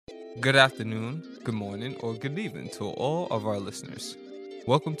Good afternoon, good morning, or good evening to all of our listeners.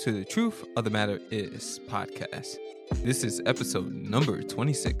 Welcome to the Truth of the Matter Is podcast. This is episode number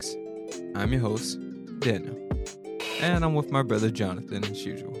 26. I'm your host, Daniel, and I'm with my brother Jonathan as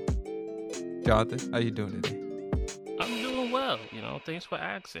usual. Jonathan, how you doing today? I'm doing well, thanks for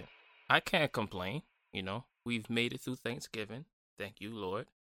asking. I can't complain, we've made it through Thanksgiving, thank you, Lord.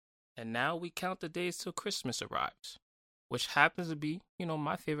 And now we count the days till Christmas arrives, which happens to be,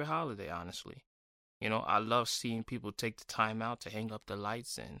 my favorite holiday, honestly. I love seeing people take the time out to hang up the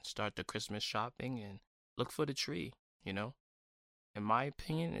lights and start the Christmas shopping and look for the tree, In my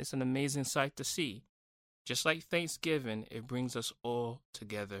opinion, it's an amazing sight to see. Just like Thanksgiving, it brings us all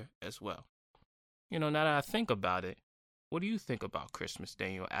together as well. Now that I think about it, what do you think about Christmas,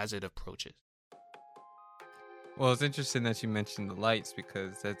 Daniel, as it approaches? Well, it's interesting that you mentioned the lights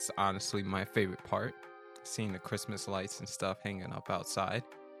because that's honestly my favorite part. Seeing the Christmas lights and stuff hanging up outside.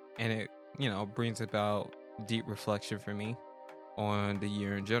 And it, brings about deep reflection for me on the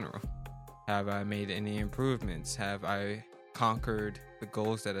year in general. Have I made any improvements? Have I conquered the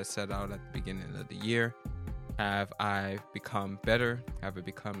goals that I set out at the beginning of the year? Have I become better? Have I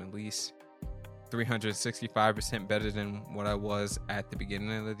become at least 365% better than what I was at the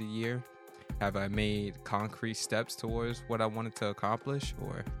beginning of the year? Have I made concrete steps towards what I wanted to accomplish?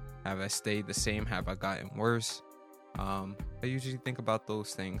 Or have I stayed the same? Have I gotten worse? I usually think about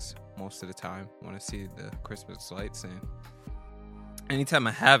those things most of the time when I see the Christmas lights. And anytime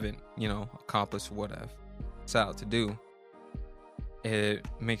I haven't, accomplished what I've set out to do, it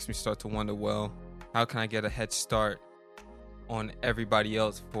makes me start to wonder, well, how can I get a head start on everybody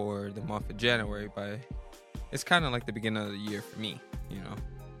else for the month of January? It's kind of like the beginning of the year for me,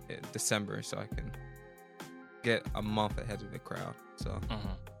 December, so I can get a month ahead of the crowd. So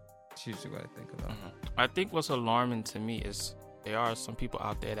that's usually what I think about. I think what's alarming to me is there are some people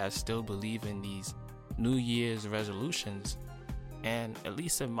out there that still believe in these New Year's resolutions. And at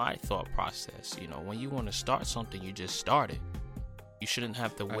least in my thought process, when you want to start something, you just start it. You shouldn't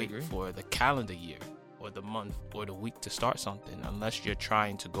have to wait for the calendar year or the month or the week to start something unless you're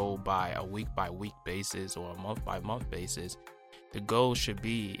trying to go by a week-by-week basis or a month-by-month basis. The goal should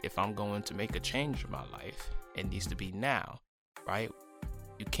be, if I'm going to make a change in my life, it needs to be now, right?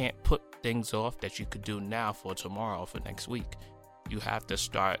 You can't put things off that you could do now for tomorrow or for next week. You have to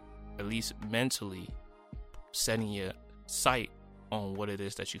start at least mentally setting your sight on what it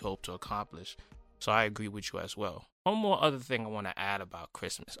is that you hope to accomplish. So I agree with you as well. One more other thing I want to add about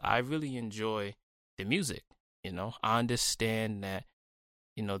Christmas. I really enjoy the music. I understand that,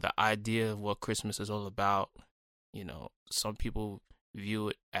 the idea of what Christmas is all about. Some people view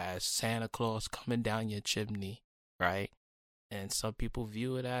it as Santa Claus coming down your chimney, right? And some people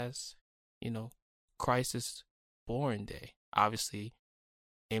view it as, Christ's born day. Obviously,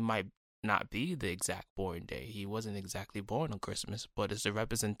 it might not be the exact born day. He wasn't exactly born on Christmas, but it's the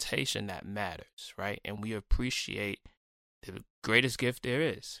representation that matters, right? And we appreciate the greatest gift there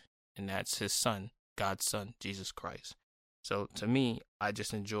is, and that's his son, God's son, Jesus Christ. So to me, I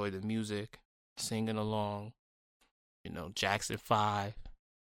just enjoy the music, singing along, Jackson 5,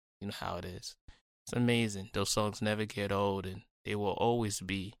 you know how it is. It's amazing. Those songs never get old, and they will always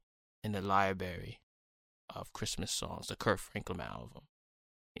be in the library of Christmas songs, the Kurt Franklin album.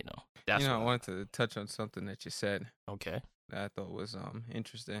 That's I wanted to touch on something that you said. Okay. That I thought was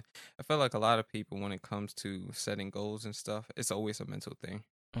interesting. I feel like a lot of people, when it comes to setting goals and stuff, it's always a mental thing.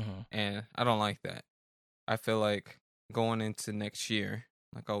 And I don't like that. I feel like going into next year,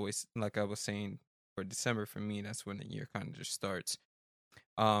 like I was saying, for December, for me, that's when the year kind of just starts.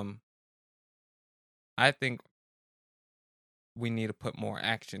 I think we need to put more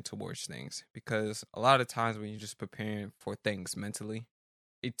action towards things, because a lot of times when you're just preparing for things mentally,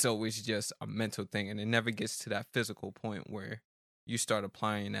 it's always just a mental thing, and it never gets to that physical point where you start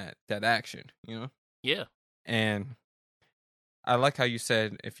applying that action, Yeah. And I like how you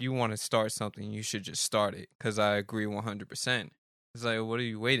said, if you want to start something, you should just start it, because I agree 100%. It's like, what are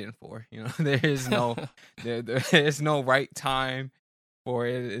you waiting for? There is no there is no right time for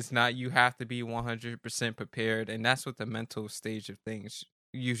it. It's not, you have to be 100% prepared, and that's what the mental stage of things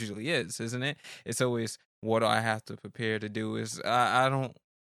usually is, isn't it? It's always, what do I have to prepare to do? Is I don't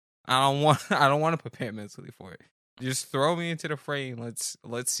want to prepare mentally for it. Just throw me into the frame.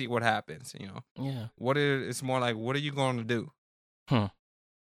 Let's see what happens. Yeah. It's more like, what are you going to do?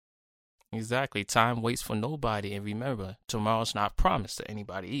 Exactly. Time waits for nobody, and remember, tomorrow's not promised to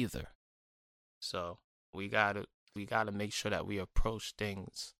anybody either. So we gotta make sure that we approach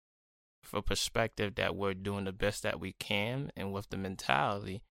things with a perspective that we're doing the best that we can, and with the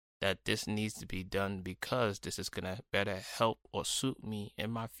mentality that this needs to be done because this is going to better help or suit me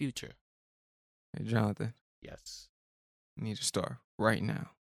in my future. Hey, Jonathan, Yes. you need to start right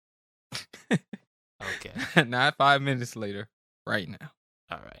now. Okay. Not 5 minutes later, right now.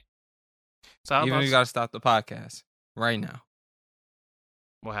 All right. So how Even about if you got to stop the podcast right now.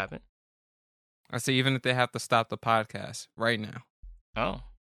 what happened? I say even if they have to stop the podcast right now. Oh.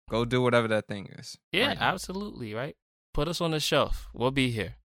 Go do whatever that thing is. Yeah, right now. absolutely, right? Put us on the shelf. We'll be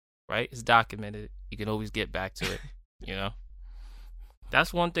here, right? It's documented. You can always get back to it, you know?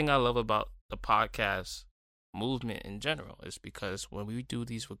 That's one thing I love about the podcast movement in general, is because when we do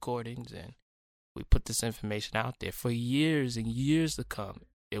these recordings and we put this information out there for years and years to come,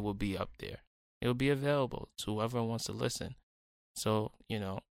 it will be up there. It will be available to whoever wants to listen. So, you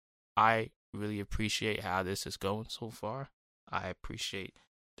know, I really appreciate how this is going so far. I appreciate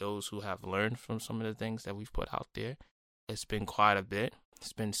those who have learned from some of the things that we've put out there. It's been quite a bit.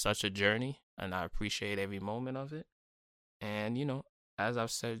 It's been such a journey, and I appreciate every moment of it. And, you know, as I've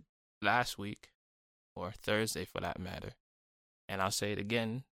said last week, or Thursday for that matter, and I'll say it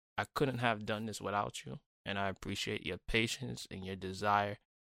again, I couldn't have done this without you. And I appreciate your patience and your desire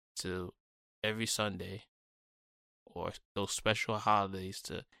to every Sunday or those special holidays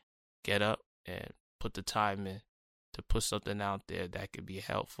to get up and put the time in to put something out there that could be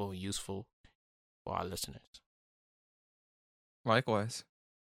helpful and useful for our listeners. Likewise.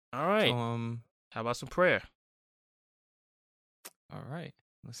 All right. So, how about some prayer? all right.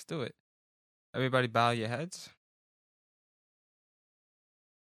 Let's do it. Everybody bow your heads.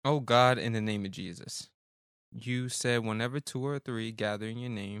 Oh God, in the name of Jesus, you said whenever 2 or 3 gather in your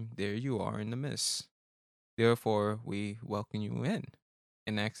name, there you are in the midst. Therefore, we welcome you in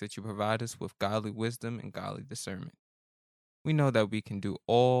and ask that you provide us with godly wisdom and godly discernment. We know that we can do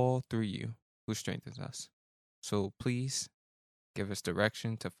all through you who strengthens us. So please give us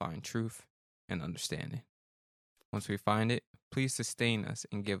direction to find truth and understanding. Once we find it, please sustain us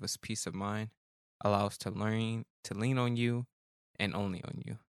and give us peace of mind. Allow us to lean on you and only on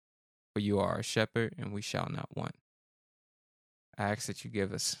you. For you are our shepherd, and we shall not want. I ask that you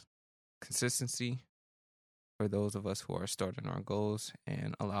give us consistency for those of us who are starting our goals,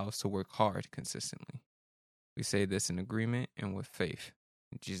 and allow us to work hard consistently. We say this in agreement and with faith.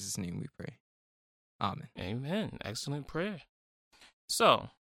 In Jesus' name we pray. Amen. Amen. Excellent prayer. So,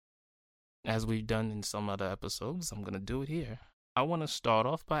 as we've done in some other episodes, I'm going to do it here. I want to start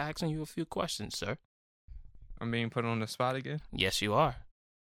off by asking you a few questions, sir. I'm being put on the spot again? Yes, you are.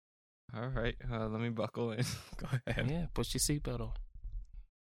 All right. Let me buckle in. Go ahead. Yeah, put your seatbelt on.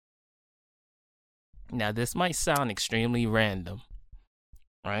 Now, this might sound extremely random,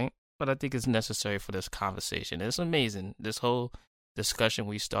 right? But I think it's necessary for this conversation. It's amazing, this whole discussion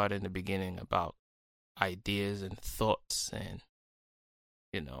we started in the beginning about ideas and thoughts and,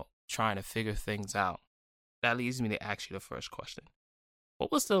 you know, trying to figure things out. That leads me to ask you the first question.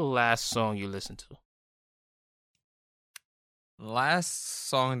 What was the last song you listened to? Last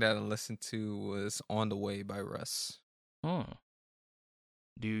song that I listened to was On the Way by Russ. Oh,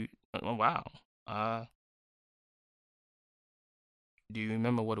 wow. Do you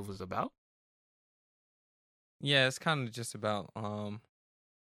remember what it was about? Yeah, it's kind of just about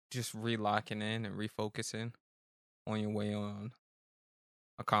just relocking in and refocusing on your way on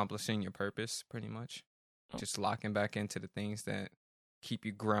accomplishing your purpose, pretty much. Oh. Just locking back into the things that keep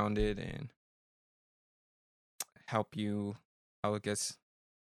you grounded and help you, I guess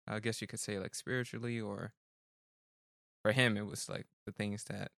you could say, like, spiritually, or for him it was like the things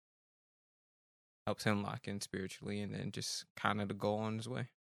that helps him lock in spiritually, and then just kind of to go on his way.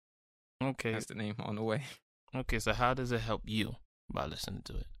 Okay. That's the name, On the Way. Okay, so how does it help you by listening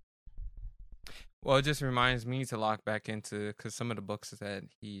to it? Well, it just reminds me to lock back into, because some of the books that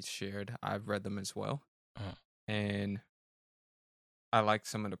he shared, I've read them as well. Uh-huh. And I like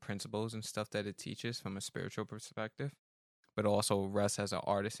some of the principles and stuff that it teaches from a spiritual perspective, but also Russ as an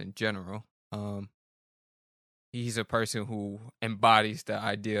artist in general. He's a person who embodies the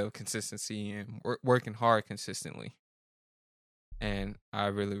idea of consistency and working hard consistently. And I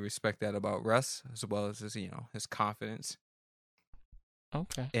really respect that about Russ, as well as his, his confidence.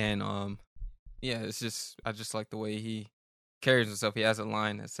 Okay. And yeah, I just like the way he carries himself. He has a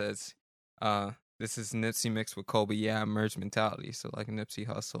line that says, "This is Nipsey mixed with Kobe. Yeah, merge mentality." So like Nipsey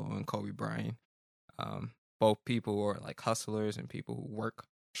Hussle and Kobe Bryant, both people who are like hustlers and people who work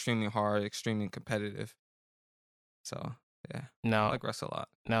extremely hard, extremely competitive. So yeah, I like Russ a lot.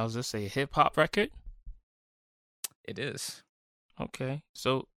 Now, is this a hip hop record? It is. Okay.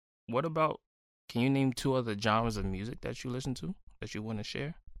 So what about, can you name 2 other genres of music that you listen to that you want to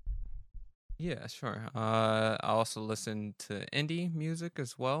share? Yeah, sure. I also listen to indie music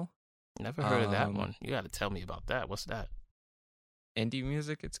as well. Never heard of that Um, one. You got to tell me about that. What's that? Indie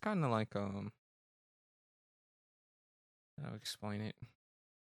music, it's kind of like I'll explain it.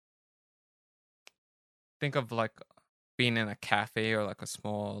 Think of like being in a cafe or like a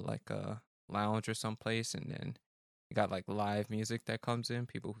small like a lounge or someplace, and then you got like live music that comes in,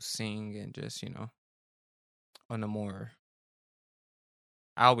 people who sing and just on a more.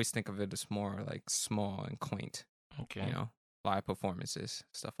 I always think of it as more like small and quaint, Okay. live performances,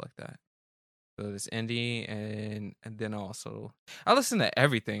 stuff like that. So it's indie, and then also I listen to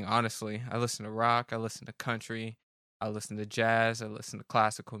everything. Honestly, I listen to rock, I listen to country, I listen to jazz, I listen to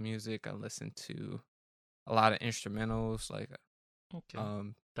classical music, I listen to a lot of instrumentals like Okay.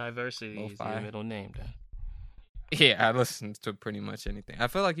 um Diversity is your lo-fi. middle name then. Yeah, I listen to pretty much anything. I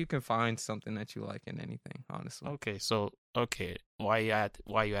feel like you can find something that you like in anything, honestly. Okay, so while you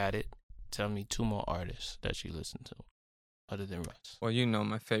at it, tell me two more artists that you listen to other than Russ. Well,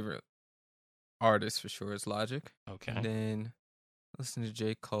 my favorite artist for sure is Logic. Okay. And then listen to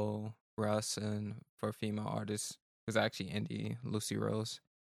J. Cole, Russ, and for a female artist, who's actually indie, Lucy Rose.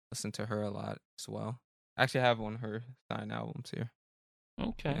 Listen to her a lot as well. I actually have one of her signed albums here.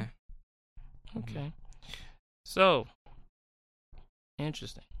 Okay. Yeah. Okay. So,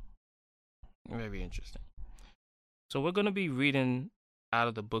 interesting. Very interesting. So we're going to be reading out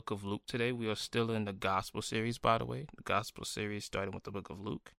of the book of Luke today. We are still in the gospel series, by the way. The gospel series starting with the book of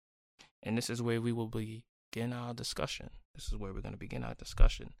Luke. And this is where we will begin our discussion. This is where we're going to begin our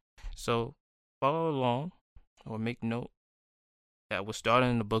discussion. So follow along or make note that we're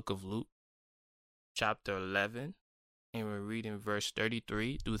starting in the book of Luke, chapter 11, and we're reading verse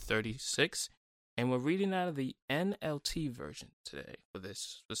 33 through 36. And we're reading out of the NLT version today for this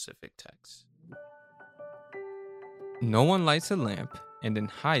specific text. No one lights a lamp and then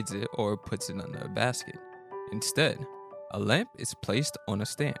hides it or puts it under a basket. Instead, a lamp is placed on a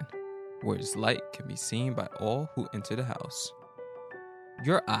stand, where its light can be seen by all who enter the house.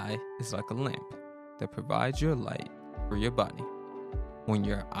 Your eye is like a lamp that provides your light for your body. When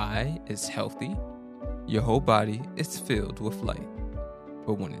your eye is healthy, your whole body is filled with light.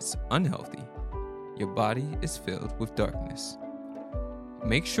 But when it's unhealthy, your body is filled with darkness.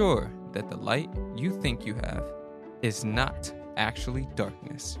 Make sure that the light you think you have is not actually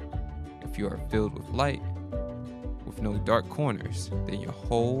darkness. If you are filled with light, with no dark corners, then your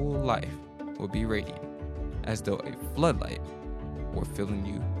whole life will be radiant, as though a floodlight were filling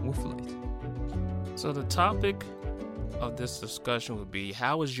you with light. So the topic of this discussion would be,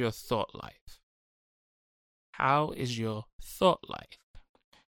 how is your thought life? How is your thought life?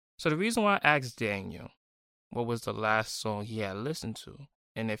 So the reason why I asked Daniel what was the last song he had listened to,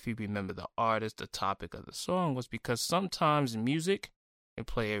 and if you remember the artist, the topic of the song, was because sometimes music can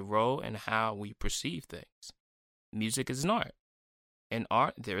play a role in how we perceive things. Music is an art. In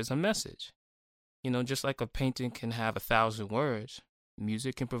art, there is a message. Just like a painting can have 1,000 words,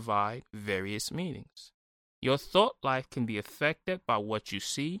 music can provide various meanings. Your thought life can be affected by what you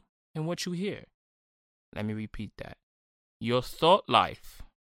see and what you hear. Let me repeat that. Your thought life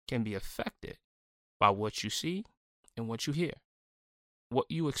can be affected by what you see and what you hear. What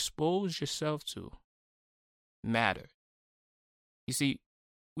you expose yourself to matters. You see,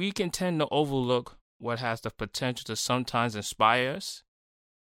 we can tend to overlook what has the potential to sometimes inspire us,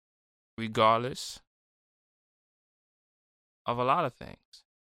 regardless of a lot of things.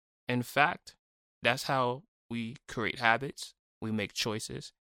 In fact, that's how we create habits, we make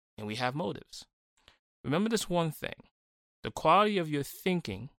choices, and we have motives. Remember this one thing. The quality of your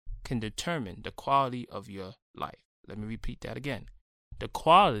thinking can determine the quality of your life. Let me repeat that again. The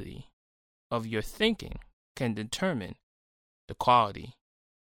quality of your thinking can determine the quality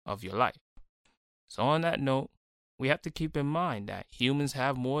of your life. So on that note, we have to keep in mind that humans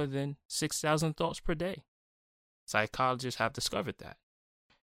have more than 6,000 thoughts per day. Psychologists have discovered that.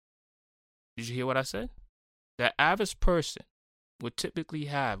 Did you hear what I said? The average person would typically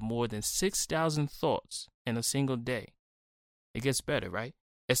have more than 6,000 thoughts in a single day. It gets better, right?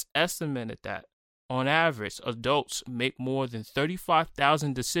 It's estimated that on average, adults make more than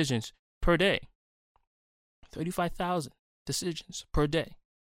 35,000 decisions per day. 35,000 decisions per day.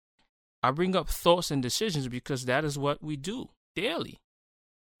 I bring up thoughts and decisions because that is what we do daily,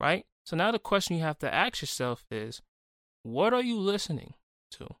 right? So now the question you have to ask yourself is, what are you listening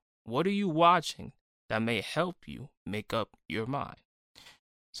to? What are you watching that may help you make up your mind?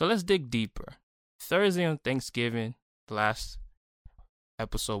 So let's dig deeper. Thursday on Thanksgiving, the last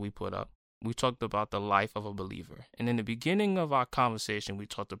episode we put up, we talked about the life of a believer. And in the beginning of our conversation, we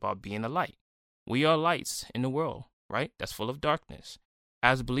talked about being a light. We are lights in the world, right? That's full of darkness.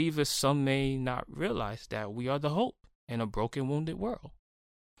 as believers, some may not realize that we are the hope in a broken, wounded world.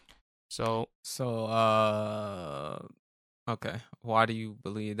 So, okay. Why do you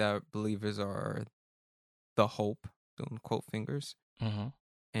believe that believers are the hope, doing quote fingers,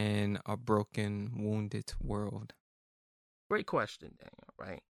 in a broken, wounded world? Great question, Daniel,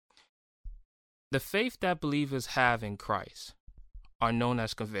 right? The faith that believers have in Christ are known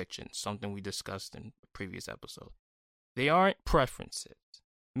as convictions, something we discussed in the previous episode. They aren't preferences,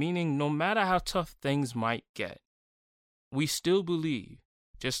 meaning no matter how tough things might get, we still believe,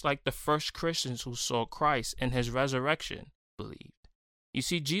 just like the first Christians who saw Christ and his resurrection believed. You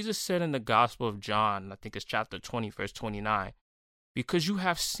see, Jesus said in the Gospel of John, I think it's chapter 20, verse 29, because you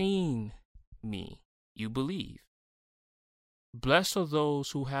have seen me, you believe. Blessed are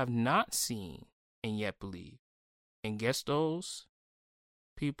those who have not seen and yet believe. And guess those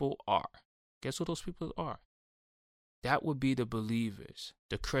people are. Guess who those people are? That would be the believers,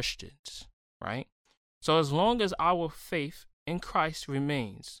 the Christians, right? So as long as our faith in Christ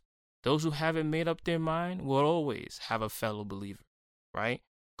remains, those who haven't made up their mind will always have a fellow believer, right?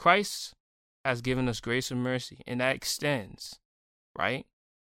 Christ has given us grace and mercy, and that extends, right?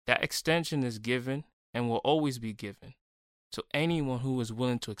 That extension is given and will always be given to anyone who is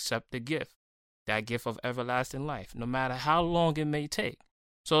willing to accept the gift, that gift of everlasting life, no matter how long it may take.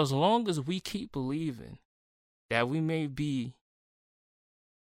 So as long as we keep believing that we may be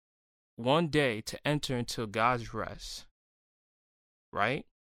one day to enter into God's rest, right?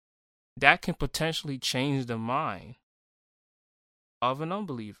 That can potentially change the mind of an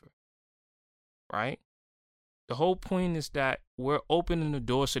unbeliever, right? The whole point is that we're opening the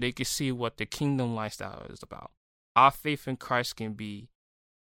door so they can see what the kingdom lifestyle is about. Our faith in Christ can be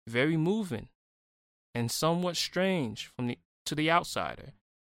very moving and somewhat strange to the outsider,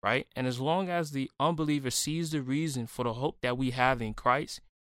 right? And as long as the unbeliever sees the reason for the hope that we have in Christ,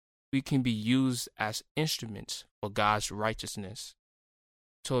 we can be used as instruments for God's righteousness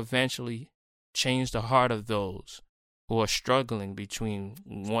to eventually change the heart of those who are struggling between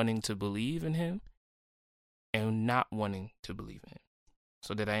wanting to believe in him and not wanting to believe in him.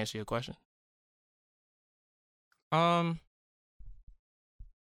 So did I answer your question?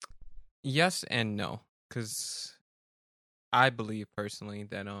 Yes and no, because I believe personally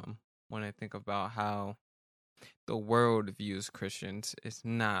that when I think about how the world views Christians, it's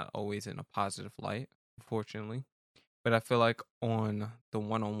not always in a positive light, unfortunately. But I feel like on the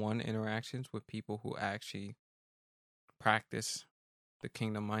one-on-one interactions with people who actually practice the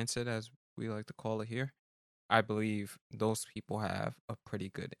kingdom mindset, as we like to call it here, I believe those people have a pretty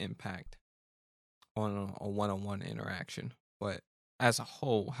good impact on a one-on-one interaction. But as a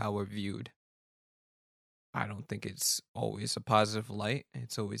whole, how we're viewed, I don't think it's always a positive light.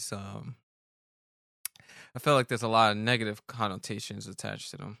 It's always I feel like there's a lot of negative connotations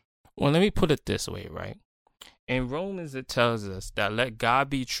attached to them. Well, let me put it this way, right? In Romans, it tells us that let God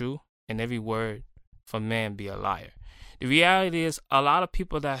be true and every word from man be a liar. The reality is a lot of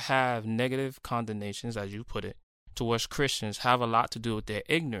people that have negative condemnations, as you put it, towards Christians have a lot to do with their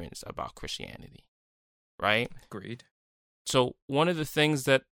ignorance about Christianity, right? Agreed. So one of the things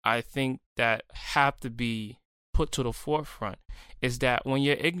that I think that have to be put to the forefront is that when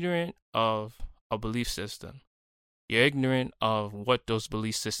you're ignorant of a belief system, you're ignorant of what those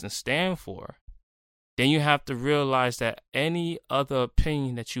belief systems stand for, then you have to realize that any other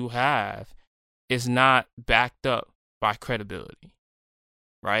opinion that you have is not backed up by credibility,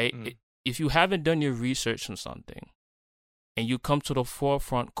 right? If you haven't done your research on something and you come to the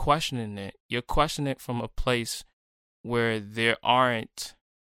forefront questioning it, you're questioning it from a place where there aren't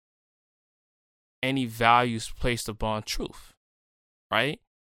any values placed upon truth, right?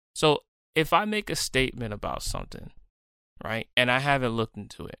 So if I make a statement about something, right, and I haven't looked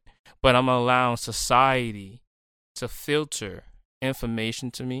into it, but I'm allowing society to filter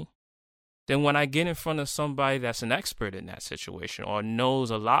information to me, then when I get in front of somebody that's an expert in that situation or knows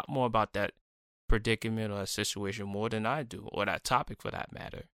a lot more about that predicament or a situation more than I do, or that topic for that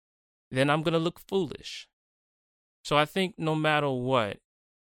matter, then I'm going to look foolish. So I think no matter what,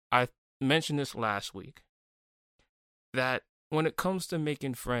 I mentioned this last week, that when it comes to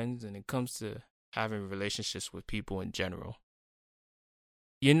making friends and it comes to having relationships with people in general,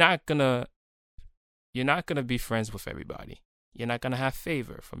 you're not gonna be friends with everybody. You're not gonna have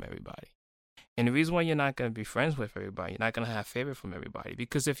favor from everybody. And the reason why you're not gonna be friends with everybody, you're not gonna have favor from everybody,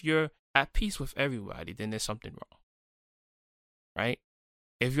 because if you're at peace with everybody, then there's something wrong, right?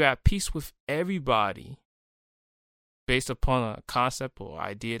 If you're at peace with everybody based upon a concept or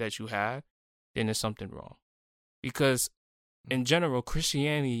idea that you have, then there's something wrong. Because in general,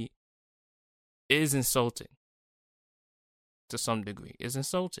 Christianity is insulting to some degree, is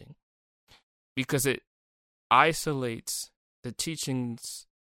insulting because it isolates the teachings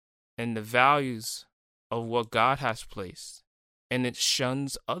and the values of what God has placed, and it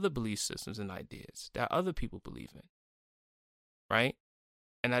shuns other belief systems and ideas that other people believe in, right?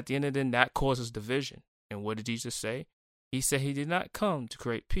 And at the end of the day, that causes division. And what did Jesus say? He said he did not come to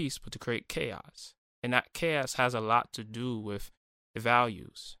create peace, but to create chaos. And that chaos has a lot to do with the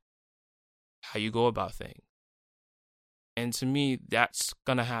values, how you go about things. And to me, that's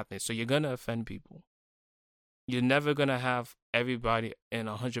going to happen. So you're going to offend people. You're never going to have everybody in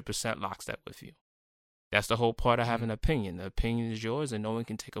 100% lockstep with you. That's the whole part of having an opinion. The opinion is yours and no one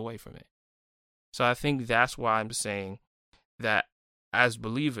can take away from it. So I think that's why I'm saying that as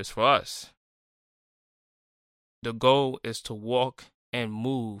believers, for us, the goal is to walk and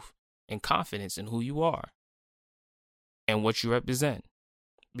move in confidence in who you are and what you represent.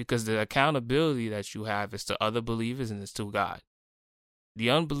 Because the accountability that you have is to other believers and it's to God. The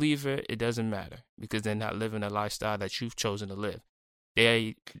unbeliever, it doesn't matter because they're not living a lifestyle that you've chosen to live.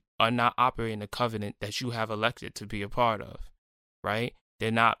 They are not operating the covenant that you have elected to be a part of, right?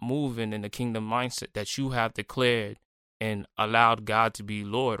 They're not moving in the kingdom mindset that you have declared and allowed God to be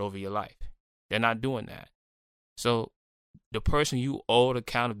Lord over your life. They're not doing that. So the person you owe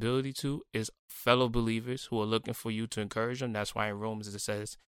accountability to is fellow believers who are looking for you to encourage them. That's why in Romans it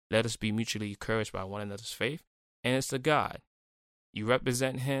says, let us be mutually encouraged by one another's faith. And it's to God. You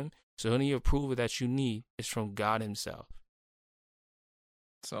represent him, so the only approval that you need is from God himself.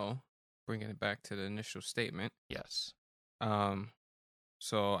 So, bringing it back to the initial statement. Yes.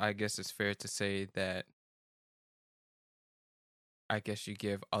 So I guess it's fair to say that I guess you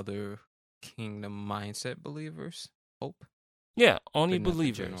give other kingdom mindset believers hope. Yeah, only but not the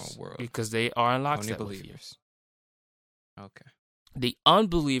believers, general world. because they are in Only lockstep with you. believers. Okay. The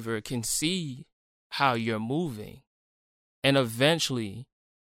unbeliever can see how you're moving and eventually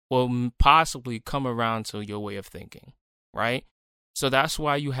will possibly come around to your way of thinking, right? So that's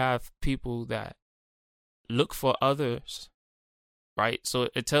why you have people that look for others, right? So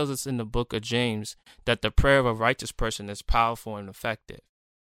it tells us in the book of James that the prayer of a righteous person is powerful and effective.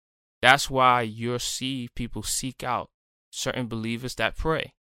 That's why you'll see people seek out certain believers that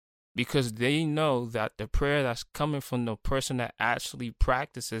pray, because they know that the prayer that's coming from the person that actually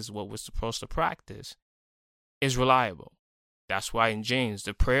practices what we're supposed to practice is reliable. That's why in James,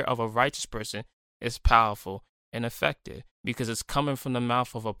 the prayer of a righteous person is powerful and effective because it's coming from the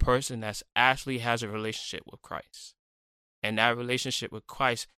mouth of a person that actually has a relationship with Christ. And that relationship with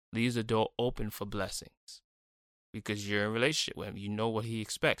Christ leaves the door open for blessings because you're in a relationship with him. You know what he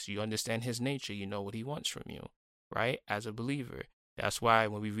expects. You understand his nature. You know what he wants from you, right? As a believer. That's why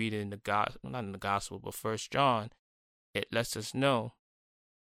when we read it in the gospel, not in the gospel, but 1 John, it lets us know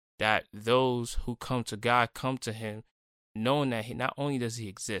that those who come to God come to him knowing that he not only does he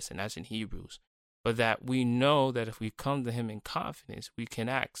exist, and that's in Hebrews, but that we know that if we come to him in confidence, we can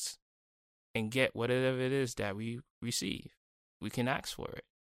ask and get whatever it is that we receive. We can ask for it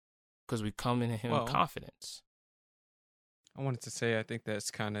because we come in him in confidence. I wanted to say, I think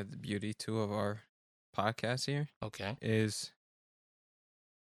that's kind of the beauty too of our podcast here. Okay. Is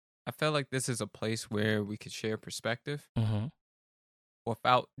I felt like this is a place where we could share perspective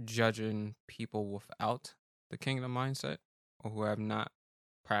without judging people without the kingdom mindset or who have not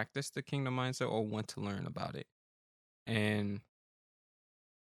practiced the kingdom mindset or want to learn about it. And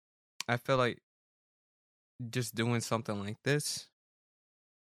I feel like just doing something like this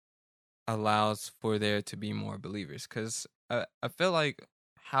allows for there to be more believers, because I feel like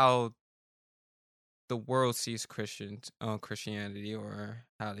how the world sees Christianity, or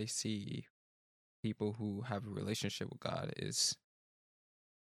how they see people who have a relationship with God, is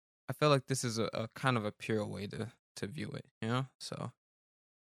I feel like this is a kind of a pure way to view it, you know? So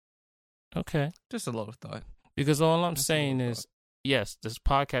okay, just a little thought. Because all I'm saying is, yes, this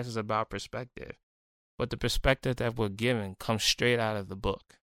podcast is about perspective, but the perspective that we're given comes straight out of the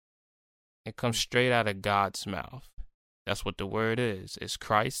book. It comes straight out of God's mouth. That's what the word is. It's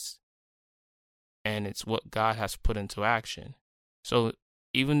Christ, and it's what God has put into action. So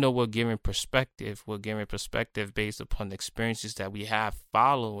even though we're giving perspective based upon the experiences that we have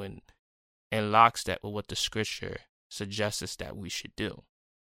following in lockstep with what the scripture suggests us that we should do.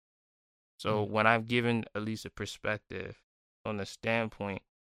 So when I've given at least a perspective on the standpoint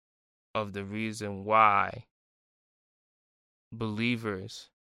of the reason why believers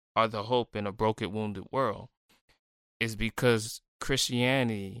are the hope in a broken, wounded world, is because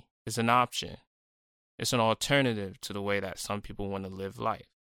Christianity is an option. It's an alternative to the way that some people want to live life,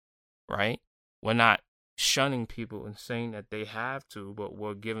 right? We're not shunning people and saying that they have to, but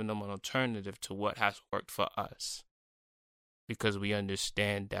we're giving them an alternative to what has worked for us. because we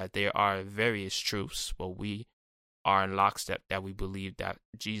understand that there are various truths, but we are in lockstep that we believe that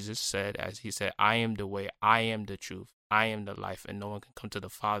Jesus said, as he said, I am the way, I am the truth, I am the life, and no one can come to the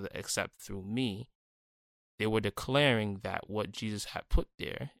Father except through me. They were declaring that what Jesus had put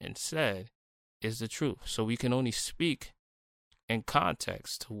there and said is the truth. So we can only speak in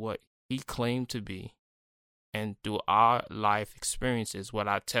context to what he claimed to be, and through our life experiences, what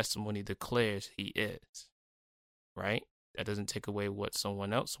our testimony declares he is, right? That doesn't take away what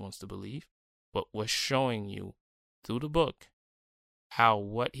someone else wants to believe, but we're showing you through the book how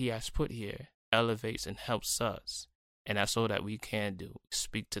what he has put here elevates and helps us. And that's all that we can do,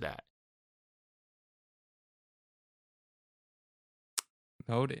 speak to that.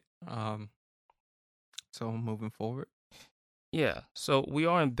 Noted. So moving forward. Yeah, so we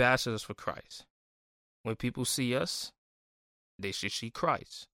are ambassadors for Christ. When people see us, they should see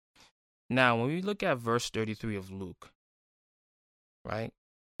Christ. Now, when we look at verse 33 of Luke, right,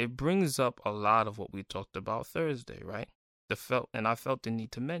 it brings up a lot of what we talked about Thursday, right? I felt the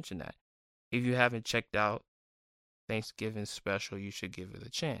need to mention that. If you haven't checked out Thanksgiving special, you should give it a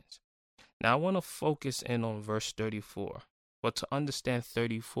chance. Now, I want to focus in on verse 34. But to understand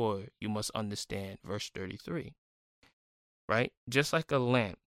 34, you must understand verse 33, right? Just like a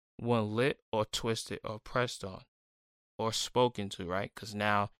lamp, when lit or twisted or pressed on or spoken to, right? Because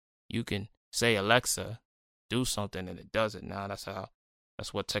now you can say, Alexa, do something, and it does it now.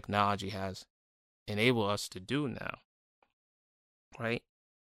 That's what technology has enabled us to do now, right?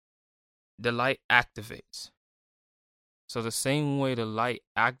 The light activates. So the same way the light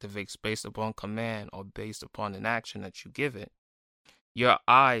activates based upon command or based upon an action that you give it, your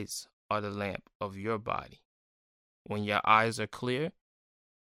eyes are the lamp of your body. When your eyes are clear,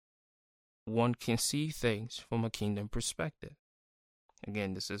 one can see things from a kingdom perspective.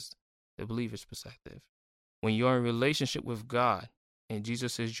 Again, this is the believer's perspective. When you're in relationship with God and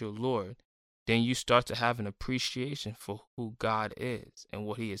Jesus is your Lord, then you start to have an appreciation for who God is and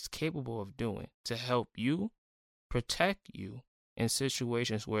what he is capable of doing to help you, protect you in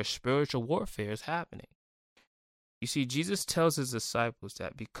situations where spiritual warfare is happening. You see, Jesus tells his disciples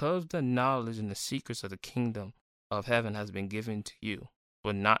that because the knowledge and the secrets of the kingdom of heaven has been given to you,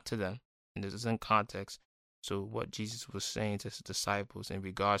 but not to them, and this is in context to what Jesus was saying to his disciples in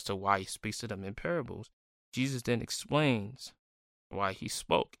regards to why he speaks to them in parables, Jesus then explains why he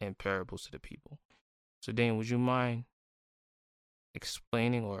spoke in parables to the people. So, Dan, would you mind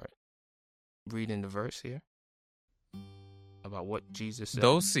explaining or reading the verse here about what Jesus said?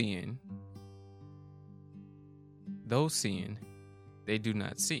 Those seeing, they do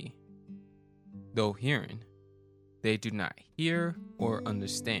not see. Though hearing, they do not hear or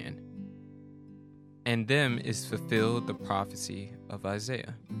understand. And them is fulfilled the prophecy of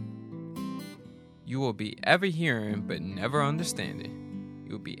Isaiah. You will be ever hearing, but never understanding.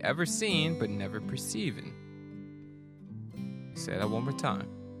 You will be ever seeing, but never perceiving. Say that one more time.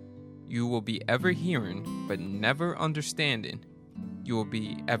 You will be ever hearing, but never understanding. You will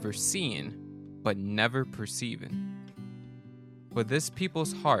be ever seeing, but never perceiving. For this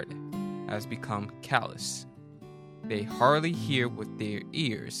people's heart has become callous. They hardly hear with their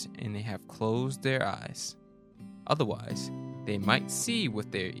ears, and they have closed their eyes. Otherwise, they might see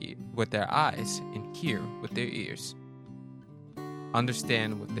with their eyes and hear with their ears.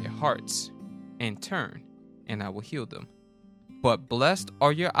 Understand with their hearts, and turn, and I will heal them. But blessed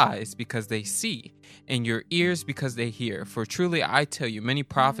are your eyes because they see, and your ears because they hear. For truly I tell you, many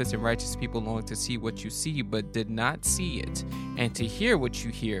prophets and righteous people long to see what you see, but did not see it, and to hear what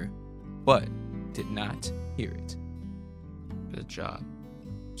you hear, but did not hear it. Good job.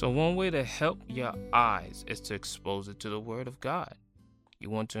 So one way to help your eyes is to expose it to the Word of God. You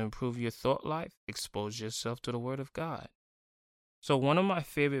want to improve your thought life? Expose yourself to the Word of God. So one of my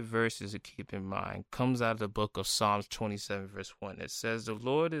favorite verses to keep in mind comes out of the book of Psalms 27, verse 1. It says, the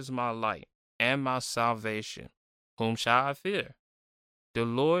Lord is my light and my salvation. Whom shall I fear? The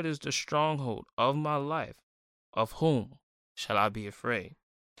Lord is the stronghold of my life. Of whom shall I be afraid?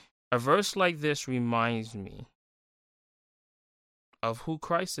 A verse like this reminds me of who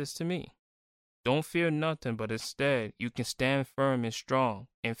Christ is to me. Don't fear nothing, but instead you can stand firm and strong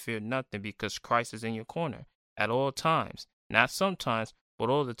and fear nothing because Christ is in your corner at all times. Not sometimes, but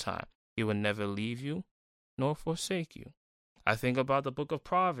all the time. He will never leave you nor forsake you. I think about the book of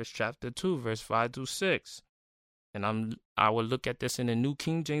Proverbs, chapter 2, verse 5 through 6. And I will look at this in the New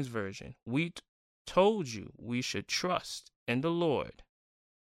King James Version. We told you we should trust in the Lord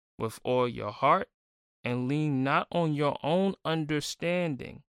with all your heart and lean not on your own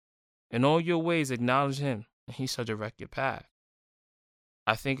understanding. In all your ways acknowledge him, and he shall direct your path.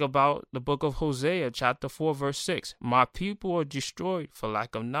 I think about the book of Hosea, chapter 4, verse 6. My people are destroyed for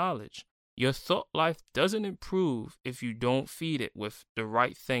lack of knowledge. Your thought life doesn't improve if you don't feed it with the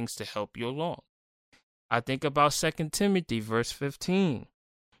right things to help you along. I think about 2 Timothy, verse 15.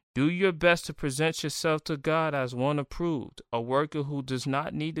 Do your best to present yourself to God as one approved, a worker who does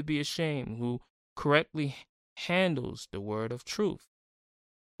not need to be ashamed, who correctly handles the word of truth,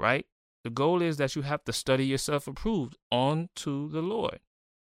 right? The goal is that you have to study yourself approved unto the Lord.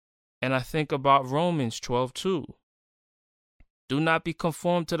 And I think about Romans 12:2. Do not be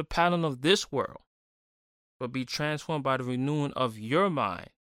conformed to the pattern of this world, but be transformed by the renewing of your mind.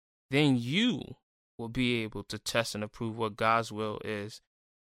 Then you will be able to test and approve what God's will is,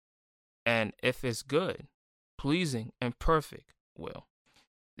 and if it's good, pleasing, and perfect will.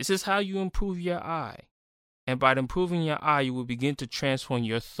 This is how you improve your eye. And by improving your eye, you will begin to transform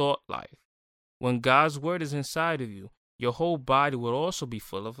your thought life. When God's word is inside of you, your whole body will also be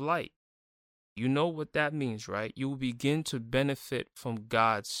full of light. You know what that means, right? You will begin to benefit from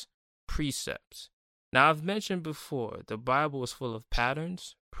God's precepts. Now, I've mentioned before, the Bible is full of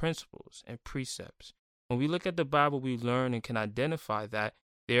patterns, principles, and precepts. When we look at the Bible, we learn and can identify that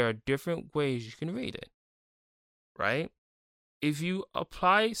there are different ways you can read it, right? If you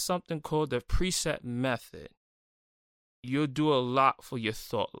apply something called the precept method, you'll do a lot for your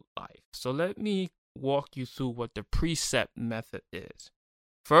thought life. So let me walk you through what the precept method is.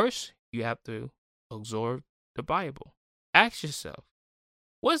 First, you have to absorb the Bible. Ask yourself,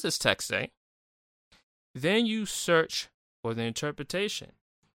 what does this text say? Then you search for the interpretation.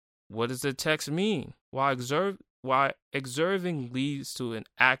 What does the text mean? Why observing leads to an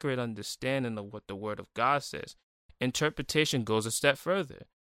accurate understanding of what the Word of God says. Interpretation goes a step further,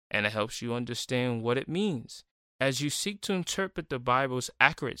 and it helps you understand what it means. As you seek to interpret the Bible's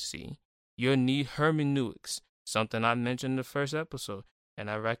accuracy, you'll need hermeneutics, something I mentioned in the first episode, and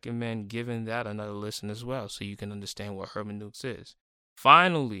I recommend giving that another listen as well so you can understand what hermeneutics is.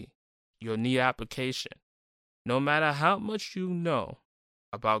 Finally, you'll need application. No matter how much you know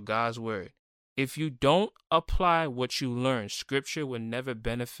about God's Word, if you don't apply what you learn, Scripture will never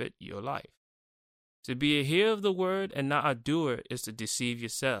benefit your life. To be a hearer of the Word and not a doer is to deceive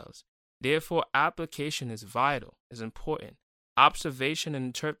yourselves. Therefore, application is vital, is important. Observation and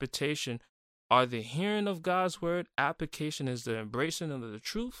interpretation are the hearing of God's Word. Application is the embracing of the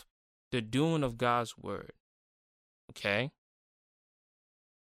truth, the doing of God's Word. Okay?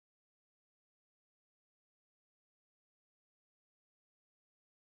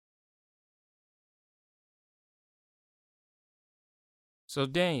 So,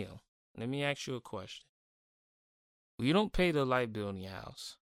 Daniel, let me ask you a question. When you don't pay the light bill in your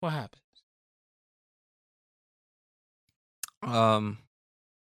house, what happens? I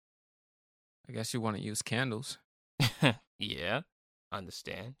guess you want to use candles. Yeah,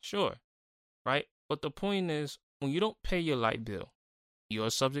 understand. Sure. Right? But the point is, when you don't pay your light bill, you are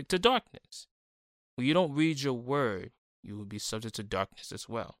subject to darkness. When you don't read your word, you will be subject to darkness as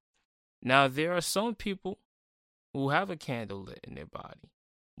well. Now, there are some people who have a candle lit in their body,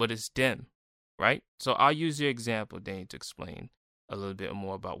 but it's dim, right? So I'll use your example, Dane, to explain a little bit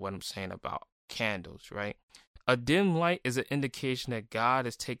more about what I'm saying about candles, right? A dim light is an indication that God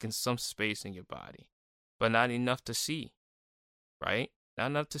has taken some space in your body, but not enough to see, right? Not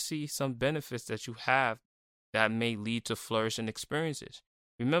enough to see some benefits that you have that may lead to flourishing experiences.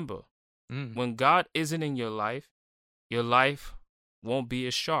 Remember, when God isn't in your life won't be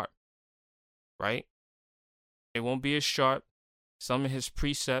as sharp, right? It won't be as sharp. Some of his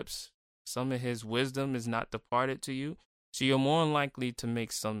precepts, some of his wisdom is not departed to you. So you're more likely to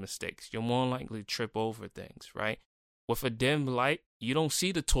make some mistakes. You're more likely to trip over things, right? With a dim light, you don't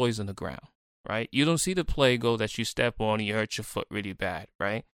see the toys on the ground, right? You don't see the Play-Doh that you step on and you hurt your foot really bad,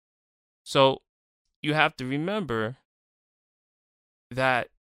 right? So you have to remember that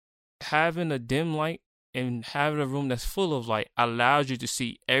having a dim light and having a room that's full of light allows you to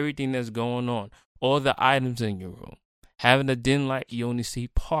see everything that's going on, all the items in your room. Having a dim light, you only see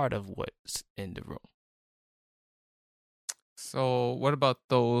part of what's in the room. So what about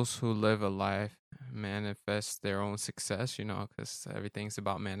those who live a life, manifest their own success, because everything's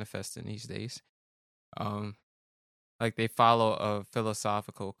about manifesting these days. Like they follow a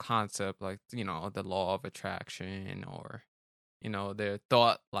philosophical concept like, the law of attraction, or, their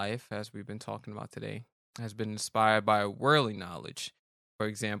thought life, as we've been talking about today, has been inspired by worldly knowledge. For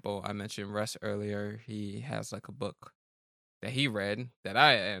example, I mentioned Russ earlier. He has like a book that he read that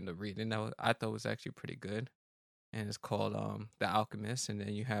I ended up reading that I thought was actually pretty good. And it's called The Alchemist. And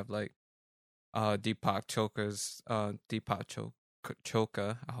then you have like Deepak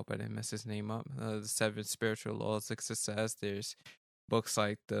Chopra. I hope I didn't mess his name up. The 7 Spiritual Laws of Success. There's books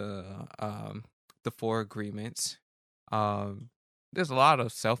like the Four Agreements. There's a lot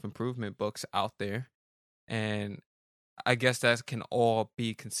of self-improvement books out there, and I guess that can all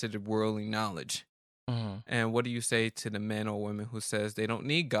be considered worldly knowledge. And what do you say to the men or women who says they don't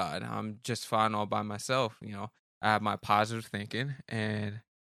need God? I'm just fine all by myself. I have my positive thinking, and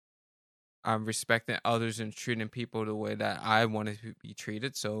I'm respecting others and treating people the way that I want to be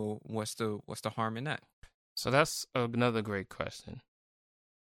treated. So what's the harm in that? So that's another great question.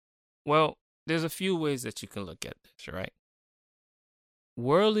 Well, there's a few ways that you can look at this, right?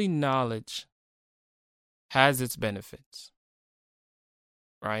 Worldly knowledge has its benefits,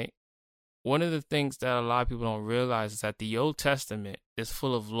 right? One of the things that a lot of people don't realize is that the Old Testament is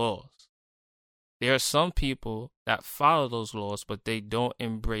full of laws. There are some people that follow those laws, but they don't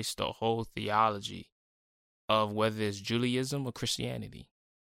embrace the whole theology of whether it's Judaism or Christianity.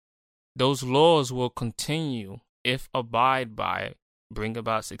 Those laws will continue, if abide by, bring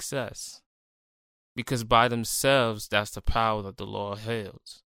about success. Because by themselves, that's the power that the law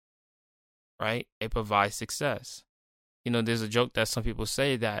holds, right? It provides success. There's a joke that some people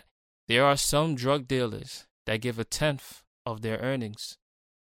say that there are some drug dealers that give 1/10 of their earnings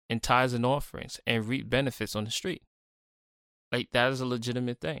in tithes and offerings and reap benefits on the street. Like, that is a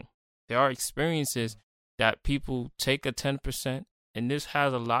legitimate thing. There are experiences that people take 10%, and this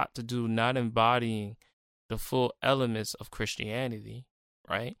has a lot to do not embodying the full elements of Christianity,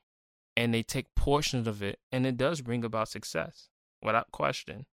 right? And they take portions of it, and it does bring about success, without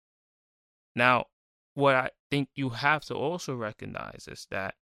question. Now, what I think you have to also recognize is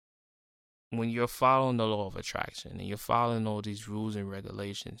that when you're following the law of attraction and you're following all these rules and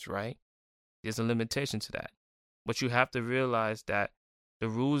regulations, right, there's a limitation to that. But you have to realize that the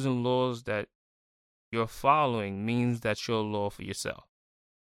rules and laws that you're following means that you're a law for yourself,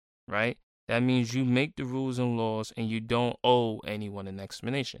 right? That means you make the rules and laws and you don't owe anyone an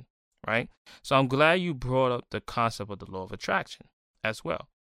explanation, right? So I'm glad you brought up the concept of the law of attraction as well.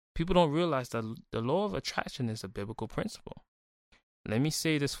 People don't realize that the law of attraction is a biblical principle. Let me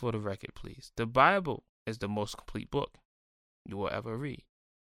say this for the record, please. The Bible is the most complete book you will ever read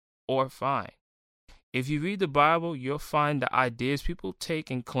or find. If you read the Bible, you'll find the ideas people take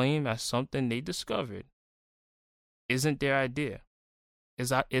and claim as something they discovered isn't their idea.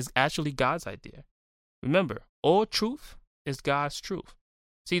 Is actually God's idea. Remember, all truth is God's truth.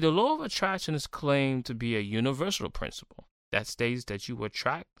 See, the law of attraction is claimed to be a universal principle that states that you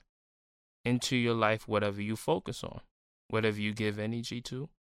attract into your life whatever you focus on. Whatever you give energy to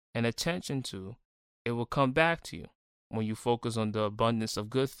and attention to, it will come back to you. When you focus on the abundance of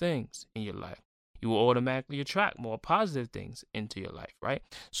good things in your life, you will automatically attract more positive things into your life, right?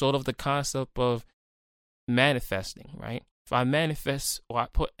 Sort of the concept of manifesting, right? If I manifest or I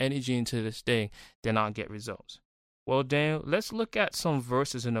put energy into this thing, then I'll get results. Well, Dan, let's look at some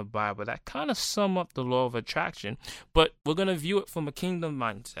verses in the Bible that kind of sum up the law of attraction, but we're going to view it from a kingdom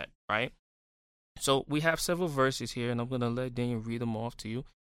mindset, right? So we have several verses here, and I'm going to let Daniel read them off to you.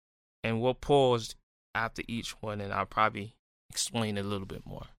 And we'll pause after each one, and I'll probably explain it a little bit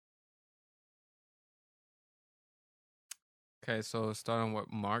more. Okay, so starting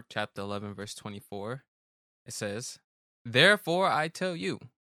with Mark chapter 11, verse 24, it says, "Therefore I tell you,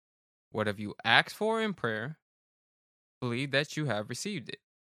 whatever you ask for in prayer, believe that you have received it,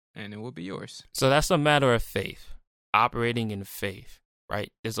 and it will be yours." So that's a matter of faith, operating in faith.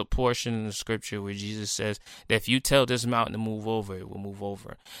 Right? There's a portion in the scripture where Jesus says that if you tell this mountain to move over, it will move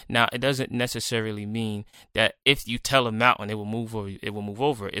over. Now, it doesn't necessarily mean that if you tell a mountain it will move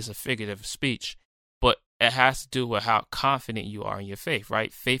over. It's a figurative speech, but it has to do with how confident you are in your faith,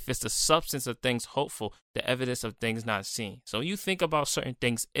 right? Faith is the substance of things hopeful, the evidence of things not seen. So when you think about certain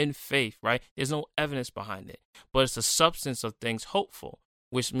things in faith, right, there's no evidence behind it, but it's the substance of things hopeful,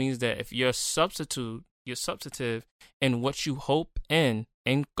 which means that if you're substantive in what you hope in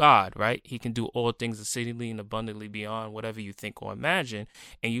God, right? He can do all things exceedingly and abundantly beyond whatever you think or imagine.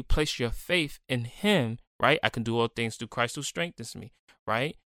 And you place your faith in him, right? I can do all things through Christ who strengthens me,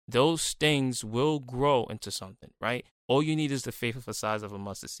 right? Those things will grow into something, right? All you need is the faith of the size of a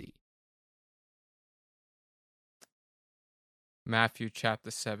mustard seed. Matthew chapter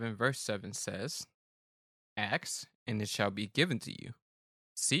 7, verse 7 says, "Ask, and it shall be given to you.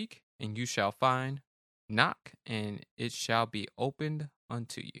 Seek, and you shall find. Knock, and it shall be opened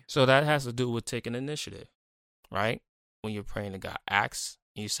unto you." So that has to do with taking initiative, right? When you're praying to God, ask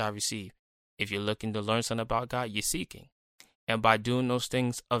and you shall receive. If you're looking to learn something about God, you're seeking. And by doing those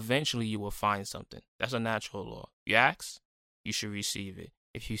things, eventually you will find something. That's a natural law. You ask, you should receive it.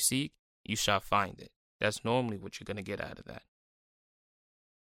 If you seek, you shall find it. That's normally what you're going to get out of that.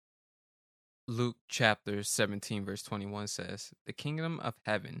 Luke chapter 17, verse 21 says, "The kingdom of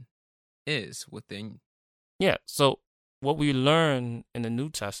heaven is within you." Yeah, so what we learn in the New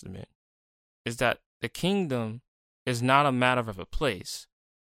Testament is that the kingdom is not a matter of a place,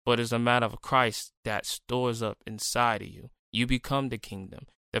 but is a matter of Christ that stores up inside of you. You become the kingdom.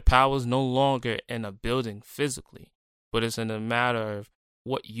 The power is no longer in a building physically, but it's in a matter of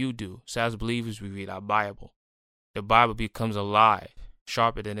what you do. So as believers, we read our Bible. The Bible becomes alive,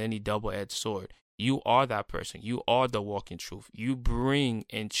 sharper than any double-edged sword. You are that person. You are the walking truth. You bring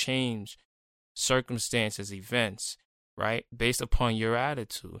and change circumstances, events, right? Based upon your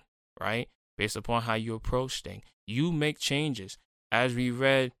attitude, right? Based upon how you approach things. You make changes. As we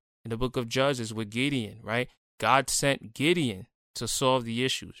read in the book of Judges with Gideon, right? God sent Gideon to solve the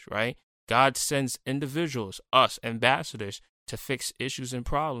issues, right? God sends individuals, us, ambassadors, to fix issues and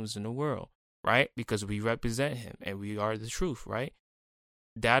problems in the world, right? Because we represent him and we are the truth, right?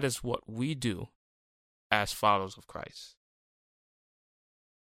 That is what we do as followers of Christ.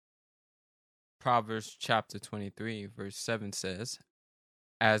 Proverbs chapter 23, verse 7 says,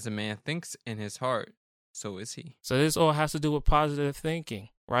 "As a man thinks in his heart, so is he." So this all has to do with positive thinking,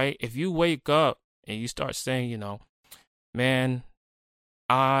 right? If you wake up and you start saying, man,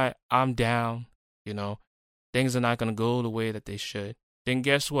 I'm down, things are not going to go the way that they should, then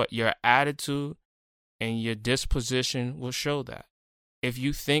guess what? Your attitude and your disposition will show that. If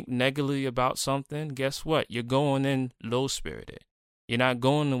you think negatively about something, guess what? You're going in low-spirited. You're not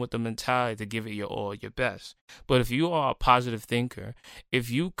going in with the mentality to give it your all, your best. But if you are a positive thinker, if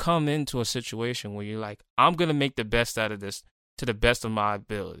you come into a situation where you're like, I'm going to make the best out of this to the best of my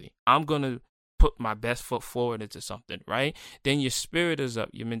ability, I'm going to put my best foot forward into something, right? Then your spirit is up,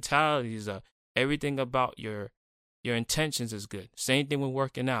 your mentality is up, everything about your intentions is good. Same thing with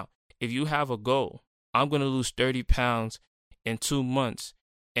working out. If you have a goal, I'm going to lose 30 pounds in 2 months,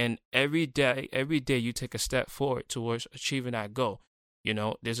 and every day you take a step forward towards achieving that goal.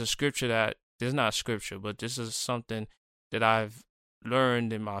 There's a scripture there's not a scripture, but this is something that I've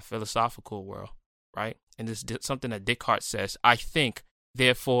learned in my philosophical world, right? And this is something that Descartes says, I think,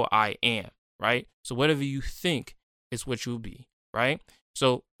 therefore I am, right? So whatever you think is what you'll be, right?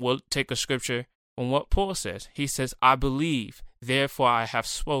 So we'll take a scripture from what Paul says. He says, I believe, therefore I have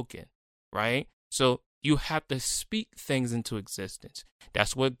spoken, right? So you have to speak things into existence.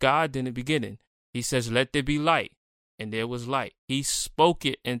 That's what God did in the beginning. He says, let there be light. And there was light. He spoke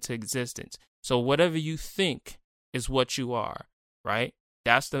it into existence. So whatever you think is what you are, right?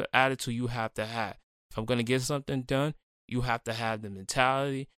 That's the attitude you have to have. If I'm going to get something done, you have to have the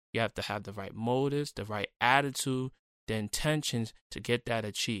mentality. You have to have the right motives, the right attitude, the intentions to get that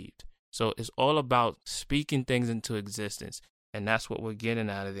achieved. So it's all about speaking things into existence. And that's what we're getting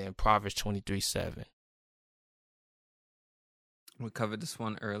out of there in Proverbs 23:7. We covered this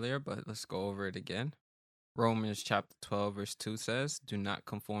one earlier, but let's go over it again. Romans chapter 12, verse 2 says, "Do not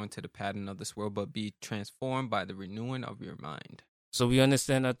conform to the pattern of this world, but be transformed by the renewing of your mind." So we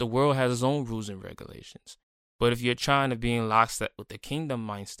understand that the world has its own rules and regulations. But if you're trying to be in lockstep with the kingdom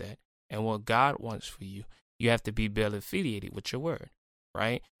mindset and what God wants for you, you have to be well affiliated with your word,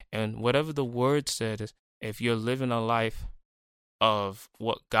 right? And whatever the word says, if you're living a life of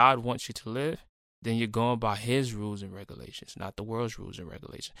what God wants you to live, then you're going by his rules and regulations, not the world's rules and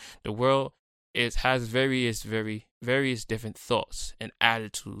regulations. The world has various different thoughts and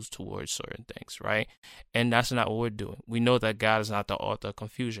attitudes towards certain things, right? And that's not what we're doing. We know that God is not the author of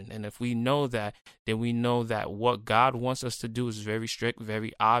confusion. And if we know that, then we know that what God wants us to do is very strict,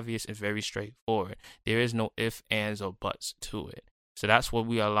 very obvious, and very straightforward. There is no ifs, ands, or buts to it. So that's what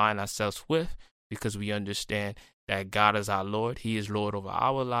we align ourselves with, because we understand that God is our Lord. He is Lord over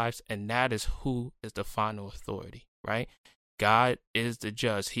our lives, and that is who is the final authority, right? God is the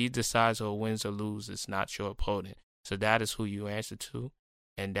judge. He decides who wins or loses, not your opponent. So that is who you answer to,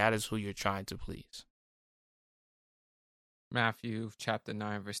 and that is who you're trying to please. Matthew chapter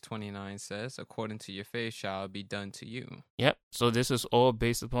 9, verse 29 says, "According to your faith shall it be done to you." Yep. So this is all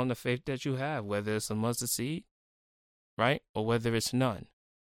based upon the faith that you have, whether it's a mustard seed, right, or whether it's none,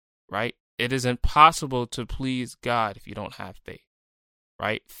 right? It is impossible to please God if you don't have faith,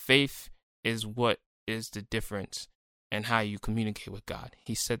 right? Faith is what is the difference in how you communicate with God.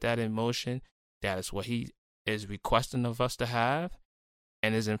 He set that in motion. That is what he is requesting of us to have,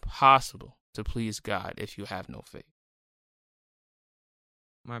 and it's impossible to please God if you have no faith.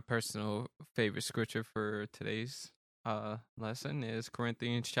 My personal favorite scripture for today's lesson is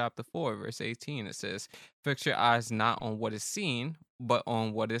Corinthians chapter 4, verse 18. It says, "Fix your eyes not on what is seen, but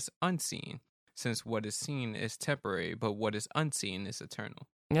on what is unseen, since what is seen is temporary, but what is unseen is eternal."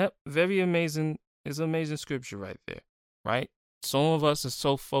 Yep, very amazing. It's amazing scripture right there, right? some of us are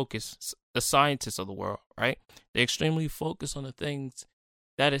so focused, the scientists of the world, right? They're extremely focused on the things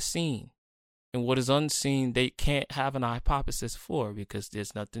that is seen. And what is unseen, they can't have an hypothesis for because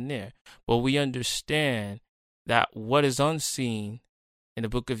there's nothing there. But we understand that what is unseen in the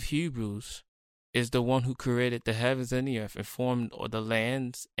book of Hebrews is the one who created the heavens and the earth and formed the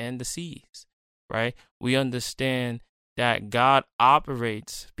lands and the seas, right? We understand that God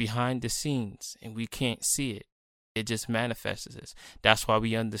operates behind the scenes and we can't see it. It just manifests us. That's why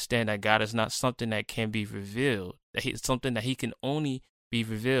we understand that God is not something that can be revealed, that He's something that He can only be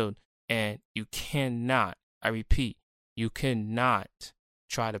revealed. And you cannot, I repeat, you cannot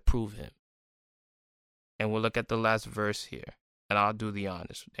try to prove Him. And we'll look at the last verse here, and I'll do the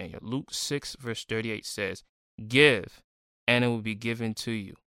honors. Daniel. Luke 6, verse 38 says, "Give, and it will be given to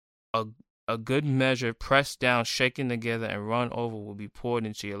you. A good measure, pressed down, shaken together, and run over will be poured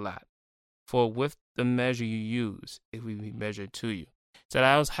into your lap. For with the measure you use, it will be measured to you." So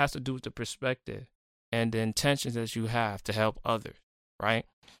that also has to do with the perspective and the intentions that you have to help others, right?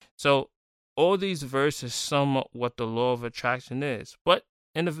 So all these verses sum up what the law of attraction is. But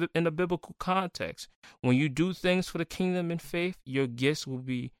in the biblical context, when you do things for the kingdom in faith, your gifts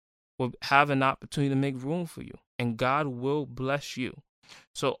will have an opportunity to make room for you, and God will bless you.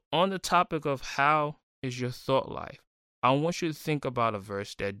 So on the topic of how is your thought life, I want you to think about a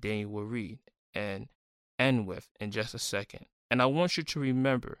verse that Daniel will read and end with in just a second. And I want you to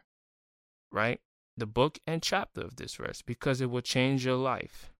remember, right, the book and chapter of this verse, because it will change your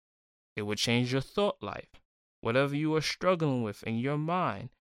life. It will change your thought life. Whatever you are struggling with in your mind,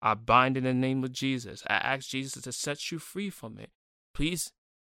 I bind in the name of Jesus. I ask Jesus to set you free from it. Please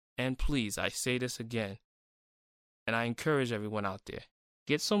and please, I say this again, and I encourage everyone out there,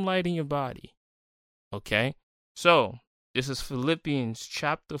 get some light in your body, okay? So, this is Philippians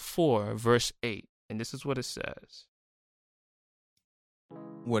Chapter 4, verse 8, and this is what it says.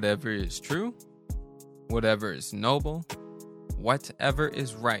 Whatever is true, whatever is noble, whatever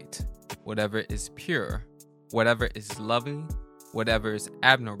is right, whatever is pure, whatever is lovely, whatever is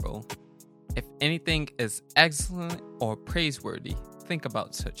admirable, if anything is excellent or praiseworthy, think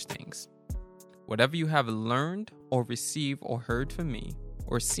about such things. Whatever you have learned or received or heard from me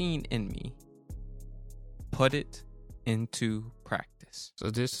or seen in me, put it into practice. So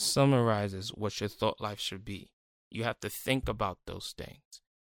this summarizes what your thought life should be. You have to think about those things,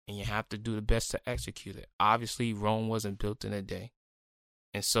 and you have to do the best to execute it. Obviously, Rome wasn't built in a day,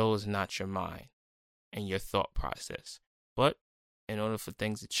 and so is not your mind and your thought process. But in order for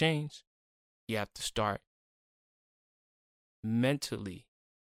things to change, you have to start mentally,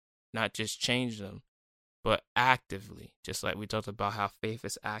 not just change them, but actively, just like we talked about how faith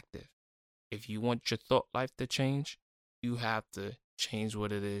is active. If you want your thought life to change, you have to change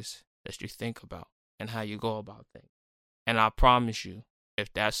what it is that you think about and how you go about things. And I promise you,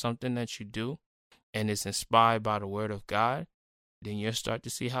 if that's something that you do and is inspired by the word of God, then you'll start to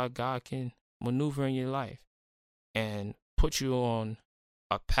see how God can maneuver in your life and put you on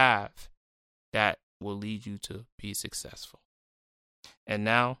a path that will lead you to be successful. And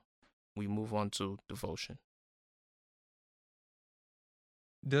now we move on to devotion.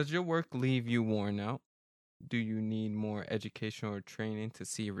 Does your work leave you worn out? Do you need more education or training to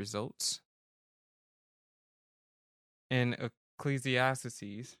see results? In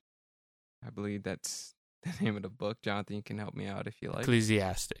Ecclesiastes, I believe that's the name of the book. Jonathan, you can help me out if you like.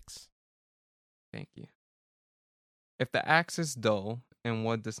 Ecclesiastics. Thank you. If the axe is dull and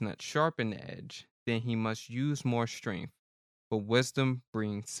one does not sharpen the edge, then he must use more strength, but wisdom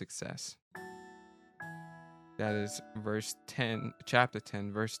brings success. That is chapter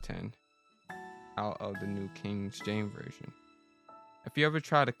 10, verse 10, out of the New King James Version. If you ever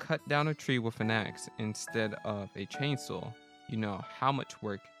try to cut down a tree with an axe instead of a chainsaw, you know how much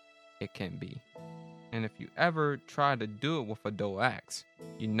work it can be. And if you ever try to do it with a dull axe,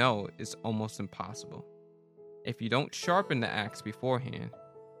 you know it's almost impossible. If you don't sharpen the axe beforehand,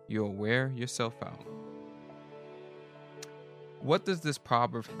 you'll wear yourself out. What does this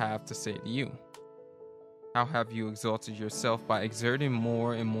proverb have to say to you? How have you exalted yourself by exerting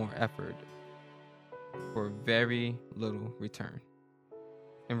more and more effort for very little return?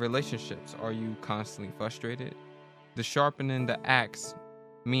 In relationships, are you constantly frustrated? Does sharpening the axe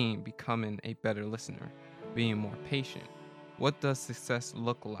mean becoming a better listener, being more patient? What does success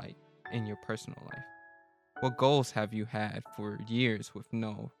look like in your personal life? What goals have you had for years with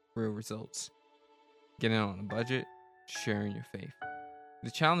no real results? Getting on a budget, sharing your faith.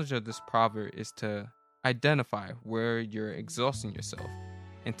 The challenge of this proverb is to identify where you're exhausting yourself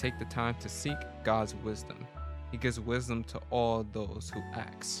and take the time to seek God's wisdom. He gives wisdom to all those who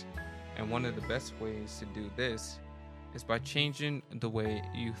ask. And one of the best ways to do this is by changing the way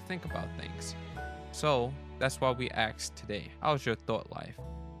you think about things. So that's why we asked today, how's your thought life?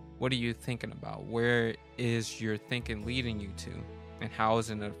 What are you thinking about? Where is your thinking leading you to? And how is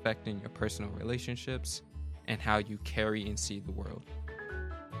it affecting your personal relationships and how you carry and see the world?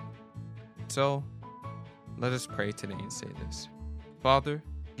 So let us pray today and say this. Father,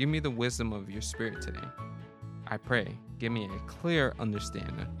 give me the wisdom of your Spirit today. I pray, give me a clear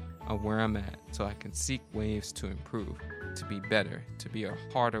understanding of where I'm at so I can seek ways to improve, to be better, to be a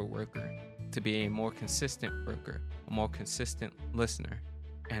harder worker, to be a more consistent worker, a more consistent listener,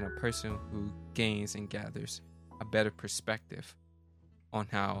 and a person who gains and gathers a better perspective on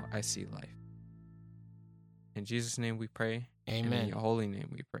how I see life. In Jesus' name we pray. Amen. And in your holy name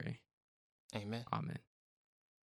we pray. Amen. Amen.